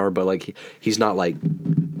ASMR, but, like, he's not like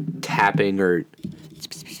tapping or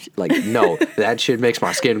like, no, that shit makes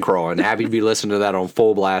my skin crawl, and Abby'd be listening to that on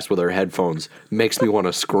full blast with her headphones. Makes me want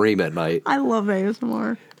to scream at night. I love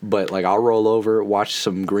ASMR. But, like, I'll roll over, watch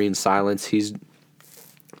some Green Silence. He's,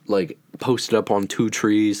 like, posted up on 2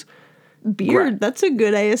 trees. Beard, that's a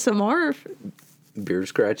good ASMR. Beard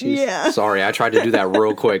scratchies? Yeah. Sorry, I tried to do that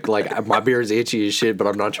real quick. Like, my beard's itchy as shit, but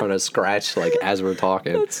I'm not trying to scratch, like, as we're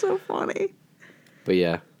talking. That's so funny. But,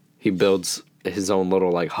 yeah, he builds his own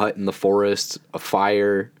little, like, hut in the forest, a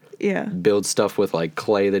fire. Yeah. Builds stuff with, like,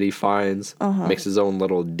 clay that he finds. Makes his own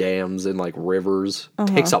little dams and, like, rivers.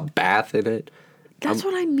 Takes a bath in it. That's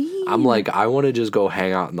what I mean. I'm like, I want to just go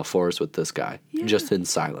hang out in the forest with this guy. Yeah. Just in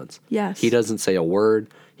silence. Yes. He doesn't say a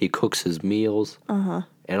word. He cooks his meals. And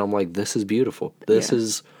I'm like, this is beautiful. This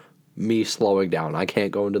is me slowing down. I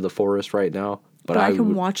can't go into the forest right now. But I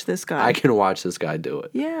can watch this guy. I can watch this guy do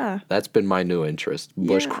it. Yeah. That's been my new interest.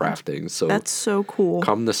 Bushcrafting. So that's so cool.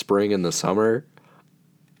 Come the spring and the summer,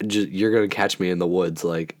 you're going to catch me in the woods,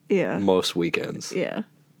 like, most weekends. Yeah.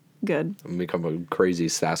 Good. I'm become a crazy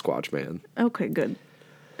Sasquatch man. Okay, good.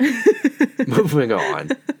 Moving on.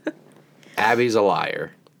 Abby's a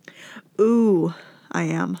liar. Ooh, I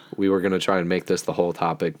am. We were going to try and make this the whole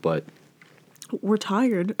topic, but... We're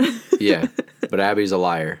tired. Yeah, but Abby's a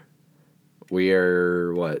liar. We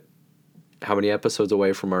are, what, how many episodes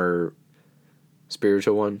away from our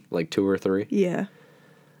spiritual one? Like 2 or 3? Yeah.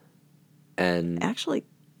 And... Actually,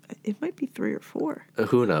 it might be 3 or 4.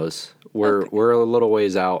 Who knows? We're a little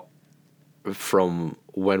ways out from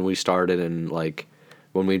when we started and, like,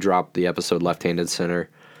 when we dropped the episode Left-Handed Sinner.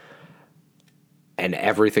 And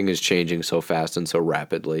everything is changing so fast and so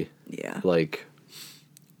rapidly. Yeah. Like,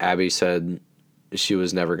 Abby said she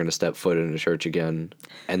was never going to step foot in a church again.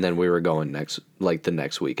 And then we were going the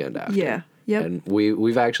next weekend after. Yeah. Yep. And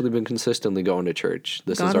we've actually been consistently going to church.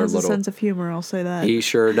 This God is our has little a sense of humor, I'll say that. He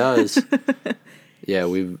sure does. Yeah,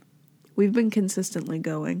 we've been consistently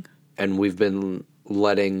going. And we've been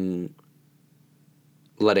letting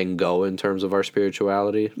letting go in terms of our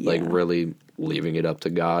spirituality, like really leaving it up to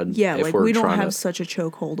God. Yeah, if like we're we don't trying have to, such a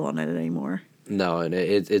chokehold on it anymore. No, and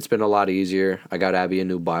it's been a lot easier. I got Abby a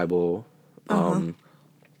new Bible.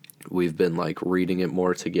 We've been like reading it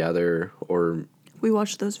more together, or we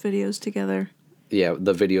watched those videos together. Yeah,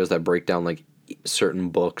 the videos that break down like certain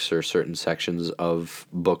books or certain sections of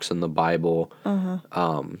books in the Bible.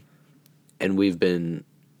 And we've been,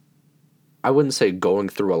 I wouldn't say going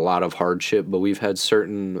through a lot of hardship, but we've had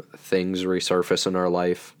certain things resurface in our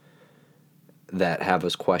life that have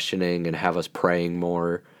us questioning and have us praying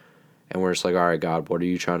more. And we're just like, all right, God, what are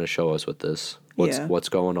you trying to show us with this? What's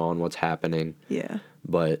going on? What's happening? Yeah.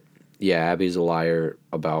 But yeah, Abby's a liar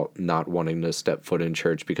about not wanting to step foot in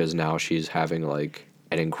church because now she's having like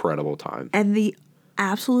an incredible time. And the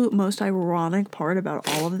absolute most ironic part about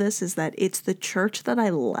all of this is that it's the church that I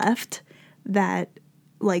left that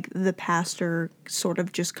like the pastor sort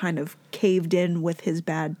of just kind of caved in with his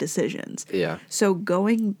bad decisions. Yeah. So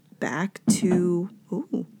going back to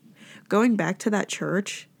that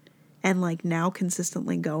church and like now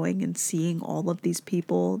consistently going and seeing all of these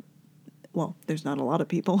people, well, there's not a lot of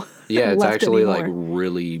people. Yeah, it's actually anymore. like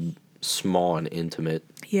really small and intimate.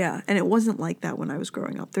 Yeah, and it wasn't like that when I was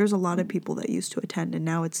growing up. There's a lot of people that used to attend, and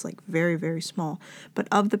now it's like very, very small. But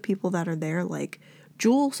of the people that are there, like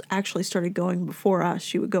Jules actually started going before us.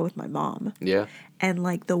 She would go with my mom. Yeah. And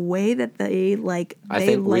like the way that they I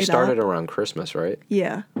think we started around Christmas, right?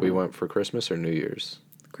 Yeah. We went for Christmas or New Year's?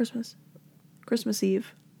 Christmas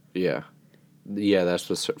Eve. Yeah. Yeah, that's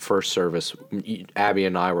the first service. Abby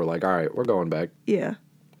and I were like, all right, we're going back. Yeah.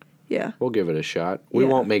 Yeah. We'll give it a shot. We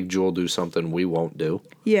won't make Jewel do something we won't do.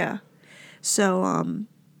 Yeah. So,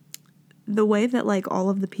 the way that, like, all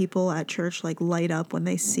of the people at church, like, light up when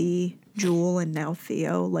they see Jewel and now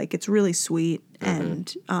Theo, like, it's really sweet.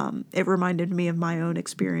 And it reminded me of my own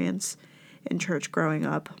experience in church growing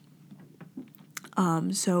up.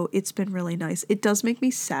 So it's been really nice. It does make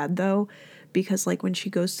me sad, though, because, like, when she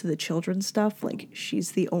goes to the children's stuff, like,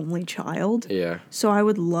 she's the only child. Yeah. So I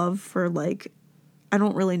would love for, like, I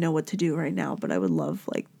don't really know what to do right now, but I would love,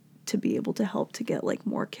 like, to be able to help to get, like,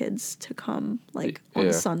 more kids to come, like,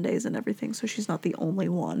 on Sundays and everything, so she's not the only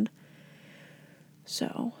one.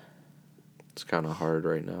 So. It's kind of hard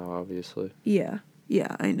right now, obviously. Yeah.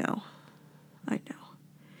 Yeah, I know.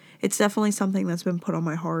 It's definitely something that's been put on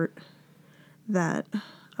my heart that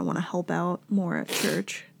I want to help out more at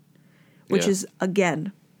church, which is,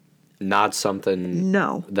 again, not something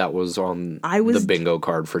that was on the bingo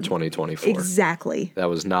card for 2024. Exactly. That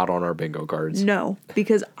was not on our bingo cards. No,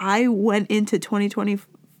 because I went into 2020,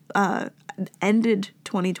 ended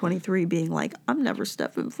 2023 being like, I'm never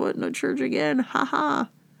stepping foot in a church again. Haha.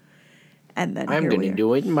 And then I'm going to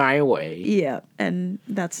do it my way. Yeah, and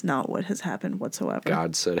that's not what has happened whatsoever.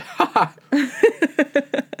 God said, ha.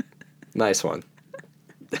 Nice one.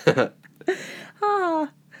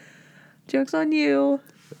 Joke's on you.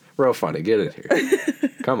 Real funny. Get in here.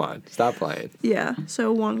 Come on. Stop playing. Yeah.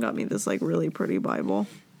 So Juan got me this like really pretty Bible.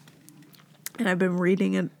 And I've been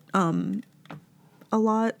reading it a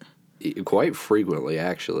lot. Quite frequently,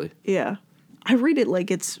 actually. Yeah. I read it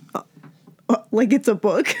like it's a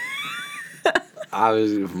book.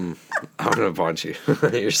 I'm going to punch you.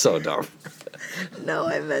 You're so dumb. No,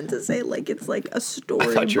 I meant to say like it's like a story.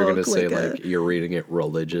 I thought you were going to say like you're reading it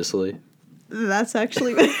religiously. That's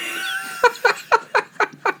actually...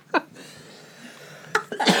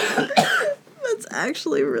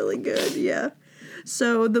 actually really good, yeah.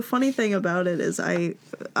 So the funny thing about it is I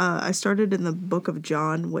started in the book of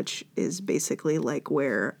John, which is basically like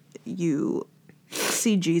where you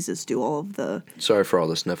see Jesus do all of the... Sorry for all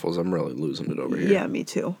the sniffles. I'm really losing it over here. Yeah, me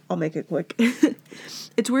too. I'll make it quick.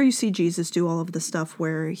 It's where you see Jesus do all of the stuff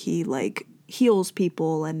where he like heals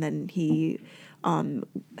people and then he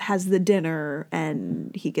has the dinner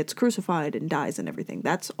and he gets crucified and dies and everything.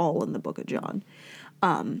 That's all in the book of John.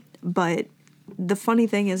 But the funny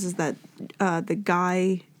thing is that the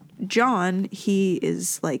guy, John, he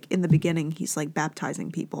is like, in the beginning, he's like baptizing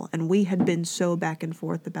people. And we had been so back and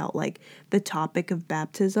forth about like the topic of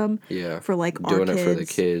baptism. Yeah. For like our kids. Doing it for the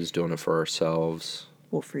kids, doing it for ourselves.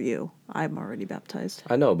 Well, for you. I'm already baptized.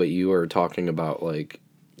 I know, but you were talking about like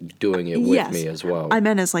doing it with me as well. I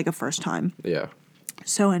meant as like a first time. Yeah.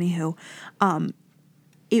 So anywho,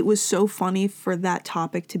 it was so funny for that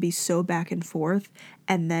topic to be so back and forth.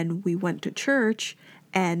 And then we went to church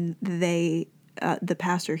and the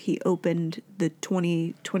pastor, he opened the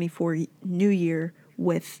 2024 New Year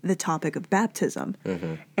with the topic of baptism.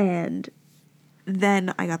 Mm-hmm. And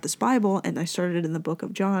then I got this Bible and I started in the book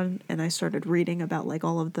of John and I started reading about like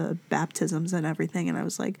all of the baptisms and everything. And I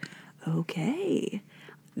was like, okay,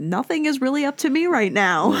 nothing is really up to me right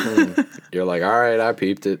now. You're like, all right, I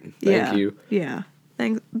peeped it. Thank you. Yeah.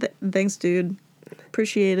 Thanks, dude.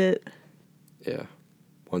 Appreciate it. Yeah.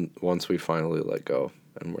 Once we finally let go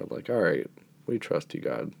and we're like, all right, we trust you,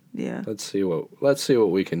 God. Yeah. Let's see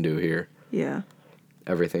what we can do here. Yeah.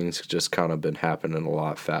 Everything's just kind of been happening a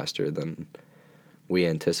lot faster than we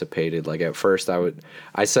anticipated. Like at first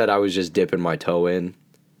I said I was just dipping my toe in,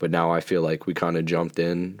 but now I feel like we kind of jumped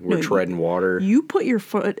in. We're treading water. You put your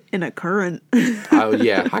foot in a current.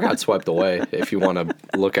 I got swept away, if you want to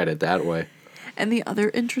look at it that way. And the other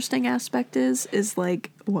interesting aspect is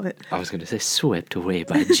like, what? I was going to say swept away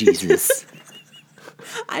by Jesus.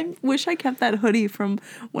 I wish I kept that hoodie from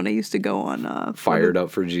when I used to go on... Fired Up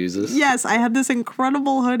for Jesus? Yes, I had this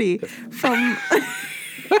incredible hoodie from...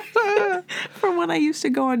 from when I used to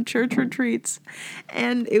go on church retreats.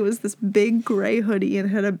 And it was this big gray hoodie and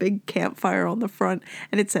had a big campfire on the front.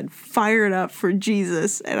 And it said, Fired Up for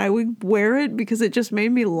Jesus. And I would wear it because it just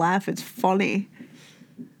made me laugh. It's funny.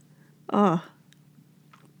 But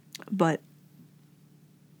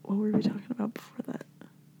what were we talking about before that?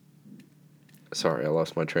 Sorry, I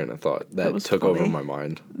lost my train of thought. That took funny. over my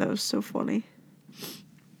mind. That was so funny.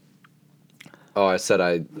 Oh, I said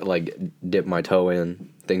I, like, dipped my toe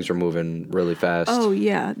in. Things are moving really fast. Oh,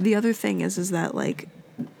 yeah. The other thing is that, like,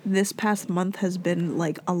 this past month has been,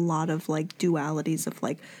 like, a lot of, like, dualities of,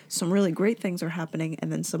 like, some really great things are happening and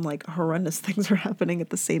then some, like, horrendous things are happening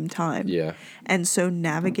at the same time. Yeah. And so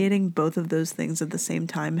navigating both of those things at the same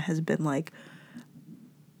time has been, like,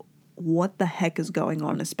 what the heck is going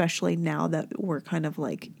on, especially now that we're kind of,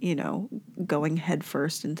 like, you know, going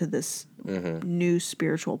headfirst into this new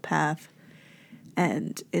spiritual path.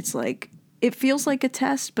 And it's, like, it feels like a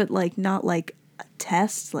test, but, like, not like a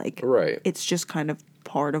test. Like, right. It's just kind of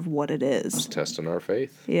part of what it is. It's testing our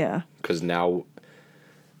faith. Yeah. Because now,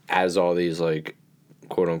 as all these, like,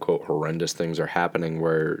 quote-unquote horrendous things are happening,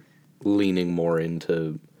 we're leaning more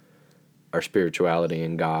into our spirituality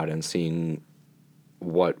and God and seeing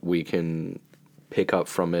what we can pick up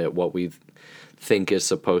from it, what we think is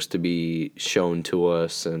supposed to be shown to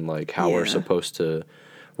us, and, like, how we're supposed to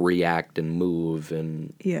react and move,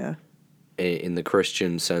 and in the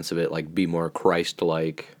Christian sense of it, like, be more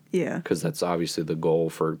Christ-like. Yeah. Because that's obviously the goal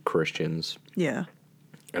for Christians. Yeah.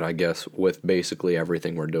 And I guess with basically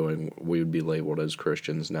everything we're doing, we would be labeled as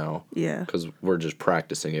Christians now. Yeah. Because we're just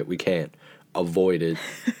practicing it. We can't avoid it.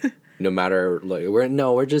 No matter, like,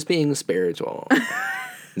 we're just being spiritual.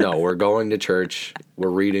 No, we're going to church. We're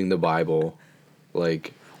reading the Bible.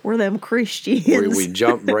 Like, we're them Christians. We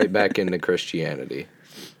jump right back into Christianity.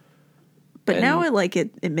 But now it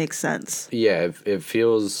makes sense. Yeah, it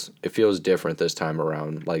feels different this time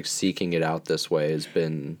around. Like, seeking it out this way has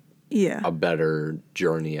been a better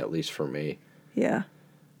journey, at least for me. Yeah.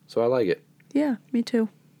 So I like it. Yeah, me too.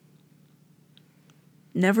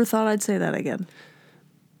 Never thought I'd say that again.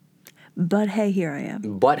 But hey, here I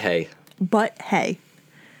am. But hey.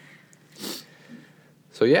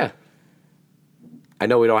 So yeah. I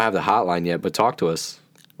know we don't have the hotline yet, but talk to us.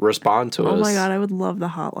 Respond to us. Oh my God, I would love the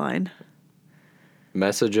hotline.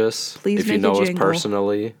 Message us. Please if you make know a us jingle.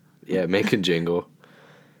 personally. Yeah, make a jingle.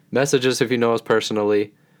 Message us if you know us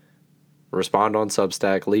personally. Respond on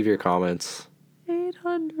Substack. Leave your comments.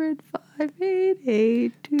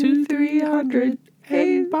 800-588-2300.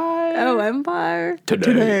 Empire. Oh, Empire.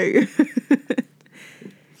 Today.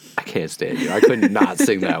 I can't stand you. I could not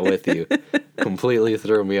sing that with you. Completely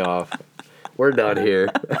threw me off. We're done here.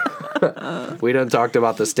 We done talked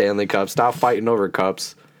about the Stanley Cup. Stop fighting over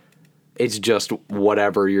cups. It's just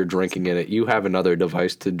whatever you're drinking in it. You have another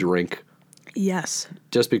device to drink. Yes.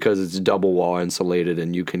 Just because it's double wall insulated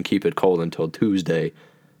and you can keep it cold until Tuesday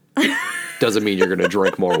doesn't mean you're going to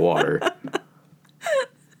drink more water.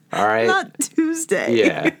 All right? Not Tuesday.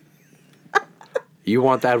 Yeah. You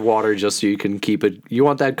want that water just so you can keep it. You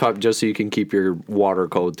want that cup just so you can keep your water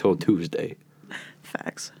cold till Tuesday.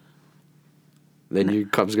 Facts. Then your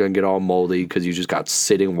cup's going to get all moldy because you just got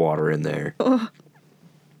sitting water in there. Ugh.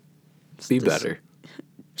 Be better.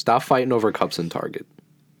 Stop fighting over cups in Target.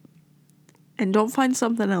 And don't find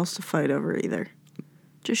something else to fight over either.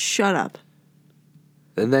 Just shut up.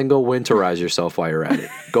 And then go winterize yourself while you're at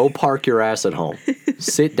it. Go park your ass at home.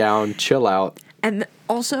 Sit down, chill out. And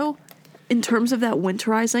also, in terms of that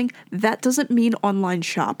winterizing, that doesn't mean online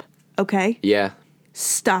shop, okay? Yeah.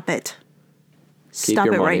 Stop it. Keep Stop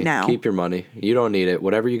your it money. right now. Keep your money. You don't need it.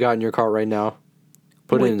 Whatever you got in your cart right now,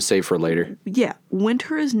 put it in safe for later. Yeah,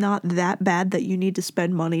 winter is not that bad that you need to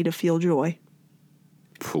spend money to feel joy.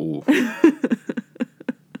 Pooh.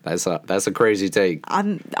 That's a crazy take.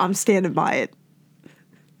 I'm standing by it.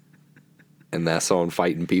 And that's on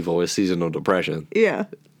fighting people with seasonal depression. Yeah.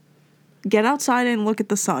 Get outside and look at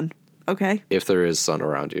the sun, okay? If there is sun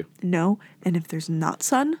around you. No, and if there's not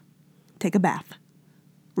sun, take a bath.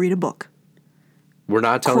 Read a book. We're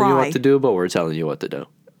not telling you Cry. what to do, but we're telling you what to do.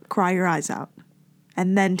 Cry your eyes out.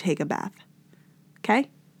 And then take a bath. Okay?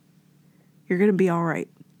 You're going to be all right.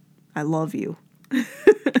 I love you.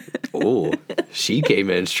 Oh, she came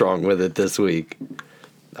in strong with it this week.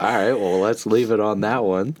 All right, well, let's leave it on that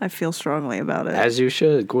one. I feel strongly about it. As you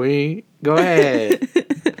should, Queen. Go ahead.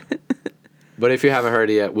 But if you haven't heard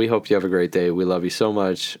it yet, we hope you have a great day. We love you so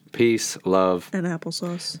much. Peace, love, And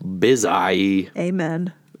applesauce. bizai.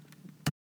 Amen.